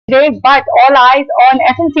today, but all eyes on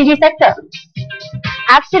FMCG sector.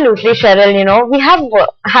 Absolutely, Cheryl. We have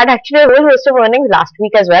had actually a whole host of earnings last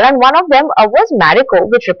week as well, and one of them was Marico,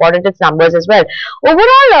 which reported its numbers as well.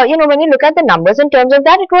 Overall, when you look at the numbers in terms of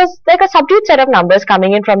that, it was like a subdued set of numbers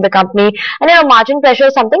coming in from the company, and margin pressure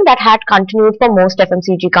is something that had continued for most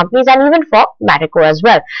FMCG companies and even for Marico as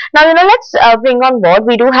well. Now, let's bring on board.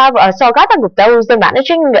 We do have Saugata Gupta, who is the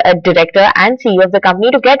managing director and CEO of the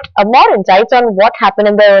company, to get more insights on what happened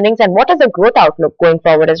in the earnings and what is the growth outlook going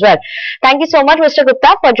forward as well. Thank you so much, Mr.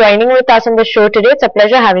 Gupta, for joining with us on the show today. It's a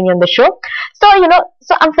pleasure having you on the show. So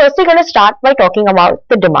I'm firstly going to start by talking about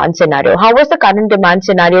the demand scenario. How was the current demand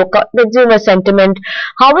scenario, consumer sentiment?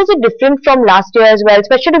 How is it different from last year as well?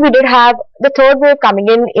 Especially we did have the third wave coming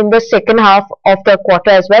in the second half of the quarter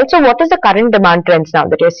as well. So what is the current demand trends now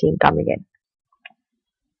that you're seeing coming in?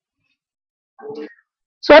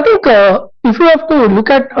 So I think if you have to look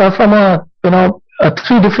at from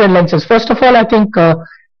three different lenses. First of all, I think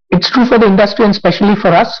it's true for the industry and especially for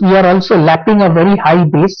us. We are also lapping a very high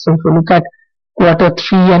base. So if you look at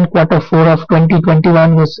Q3 and Q4 of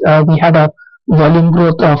 2021, we had a volume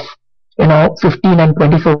growth of 15 and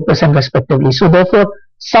 24% respectively. So therefore,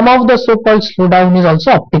 some of the so-called slowdown is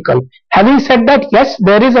also optical. Having said that, yes,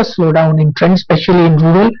 there is a slowdown in trend, especially in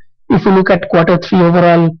rural. If you look at Q3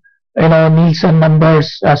 overall, Nielsen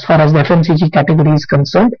numbers as far as the FMCG category is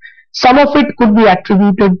concerned, some of it could be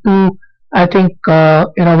attributed to, I think,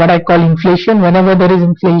 what I call inflation. Whenever there is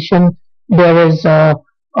inflation, there is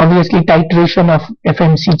obviously titration of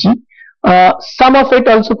FMCG. Some of it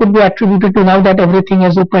also could be attributed to now that everything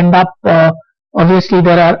has opened up. Obviously,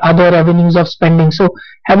 there are other avenues of spending. So,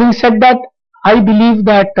 having said that, I believe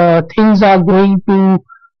that things are going to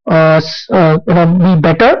be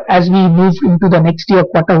better as we move into the next year,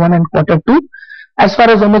 Q1 and Q2. As far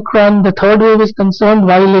as Omicron, the third wave is concerned,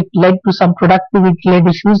 while it led to some productivity-led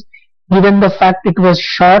issues, given the fact it was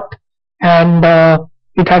short and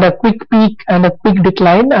it had a quick peak and a quick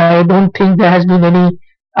decline, I don't think there has been any,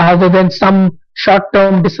 other than some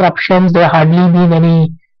short-term disruptions, there hardly been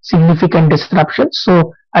any significant disruptions.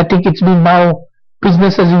 So I think it's been now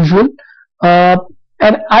business as usual.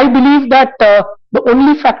 And I believe that the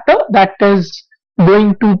only factor that is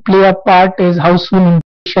going to play a part is how soon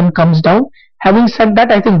inflation comes down. Having said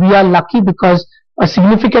that, I think we are lucky because a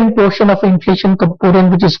significant portion of inflation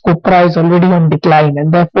component, which is copra, is already on decline,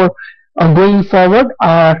 and therefore going forward,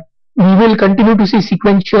 we will continue to see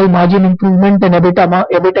sequential margin improvement and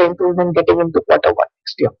EBITDA improvement getting into Q1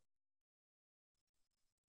 next year.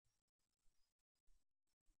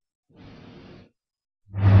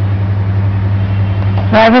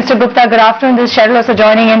 Right, Mr. Gupta, good afternoon. This is Cheryl also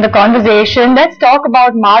joining in the conversation. Let's talk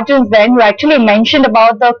about margins then. You actually mentioned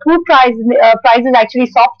about the crude prices actually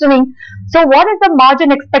softening. So what is the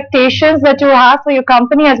margin expectations that you have for your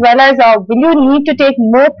company, as well as will you need to take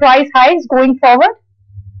more price hikes going forward?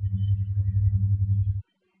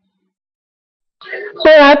 So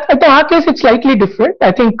at our case, it's slightly different.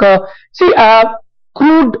 I think,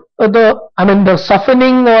 crude, the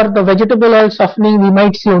softening or the vegetable oil softening, we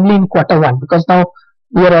might see only in Q1 because now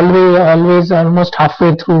we are always almost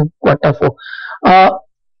halfway through Q4.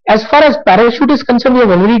 As far as parachute is concerned, we have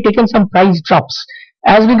already taken some price drops.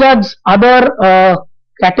 As regards other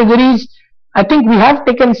categories, I think we have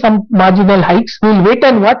taken some marginal hikes. We'll wait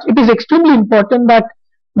and watch. It is extremely important that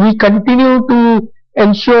we continue to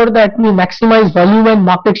ensure that we maximize volume and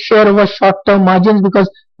market share over short-term margins,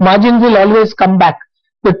 because margins will always come back.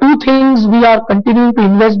 The two things we are continuing to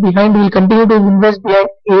invest behind, we'll continue to invest behind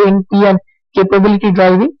A&P and capability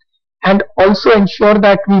driving, and also ensure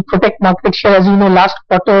that we protect market share. As you know, last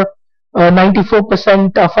quarter,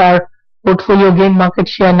 94% of our portfolio gained market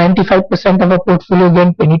share, 95% of our portfolio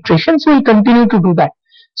gained penetration. So we'll continue to do that.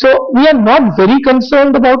 So we are not very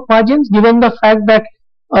concerned about margins, given the fact that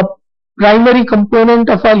a primary component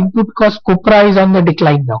of our input cost, copra, is on the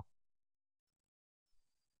decline now.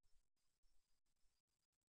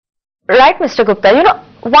 Right, Mr. Gupta.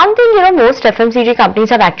 One thing, most FMCG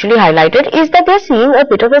companies have actually highlighted is that they're seeing a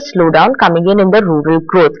bit of a slowdown coming in the rural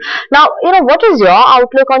growth. Now, what is your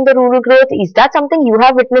outlook on the rural growth? Is that something you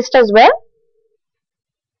have witnessed as well?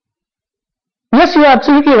 Yes, you are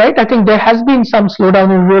absolutely right. I think there has been some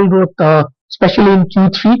slowdown in rural growth, especially in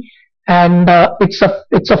Q3, and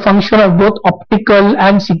it's a function of both optical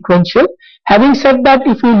and sequential. Having said that,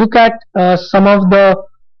 if you look at some of the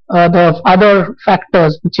other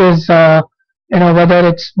factors, which is whether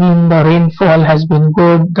it's been the rainfall has been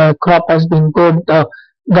good, the crop has been good, the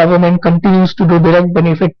government continues to do direct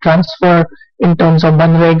benefit transfer in terms of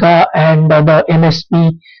Manrega and the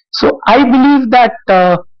MSP. So I believe that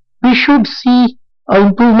we should see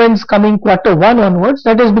improvements coming Q1 onwards.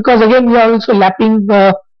 That is because again we are also lapping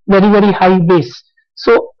very high base.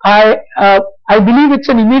 So I believe it's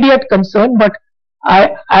an immediate concern, but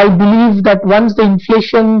I believe that once the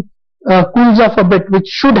inflation cools off a bit, which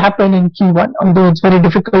should happen in Q1, although it's very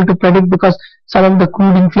difficult to predict because some of the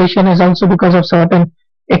crude inflation is also because of certain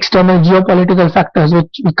external geopolitical factors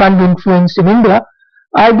which we can't influence in India.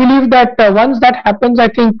 I believe that once that happens, I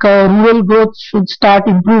think rural growth should start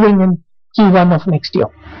improving in Q1 of next year.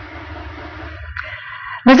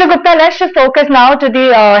 Mr. Gupta, let's just focus now to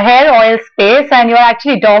the hair oil space, and you're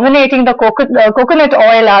actually dominating the coconut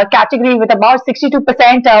oil category with about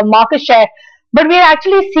 62% market share. But we are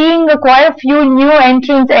actually seeing quite a few new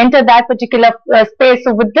entrants enter that particular space.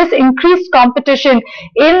 So with this increased competition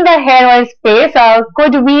in the hair oil space,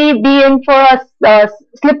 could we be in for a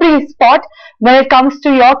slippery spot when it comes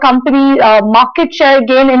to your company market share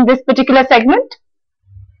gain in this particular segment?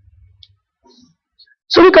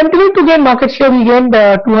 So we continue to gain market share. We gained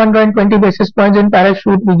 220 basis points in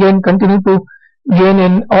Parachute. We continue to gain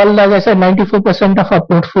in all, as I said, 94% of our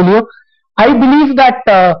portfolio. I believe that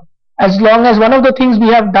as long as one of the things we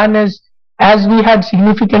have done is, as we had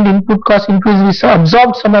significant input cost increase, we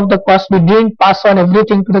absorbed some of the costs. We didn't pass on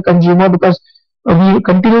everything to the consumer because we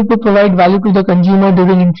continue to provide value to the consumer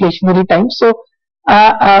during inflationary times. So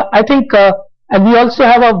I think and we also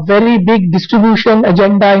have a very big distribution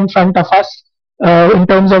agenda in front of us in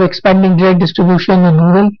terms of expanding direct distribution in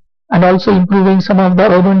rural and also improving some of the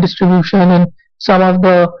urban distribution and some of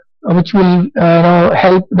the which will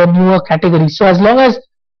help the newer categories. So as long as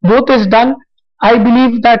both is done, I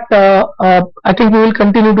believe that I think we will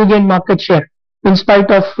continue to gain market share in spite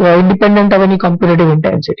of independent of any competitive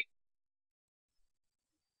intensity.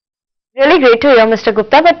 Really great to hear, Mr.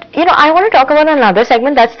 Gupta. But I want to talk about another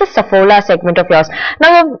segment. That's the Saffola segment of yours.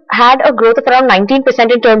 Now, you've had a growth of around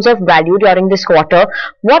 19% in terms of value during this quarter.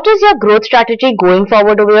 What is your growth strategy going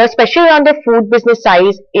forward over here, especially on the food business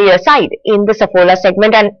side in the Saffola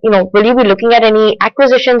segment? And will you be looking at any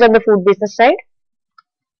acquisitions on the food business side?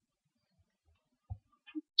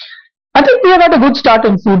 I think we have had a good start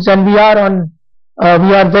in foods, and we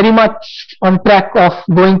are very much on track of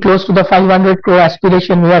going close to the 500 crore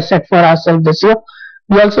aspiration we have set for ourselves this year.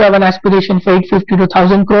 We also have an aspiration for 850 to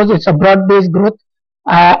 1000 crores. It's a broad-based growth.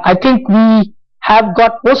 I think we have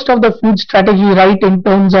got most of the food strategy right in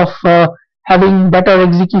terms of having better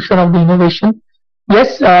execution of the innovation.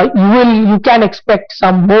 Yes, you can expect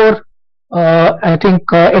some more, I think,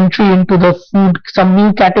 entry into the food, some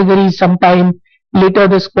new categories sometime later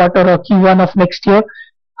this quarter or Q1 of next year.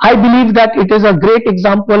 I believe that it is a great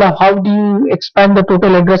example of how do you expand the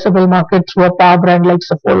total addressable market through a power brand like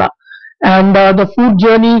Saffola. And the food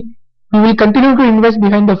journey, we will continue to invest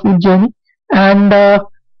behind the food journey, and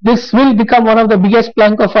this will become one of the biggest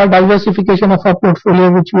plank of our diversification of our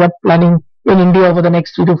portfolio, which we are planning in India over the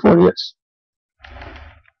next 3 to 4 years.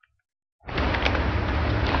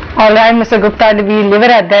 All right, Mr. Gupta, we leave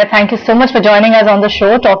it at there. Thank you so much for joining us on the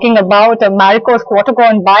show, talking about Marico's quarter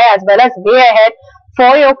gone by as well as way ahead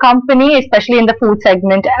for your company, especially in the food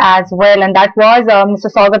segment as well. And that was Mr.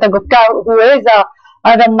 Saugata Gupta, who is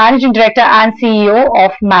the Managing Director and CEO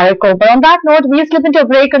of Marico. But on that note, we'll slip into a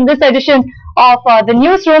break on this edition of the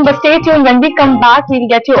newsroom. But stay tuned. When we come back, we'll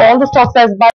get you all the stocks as well.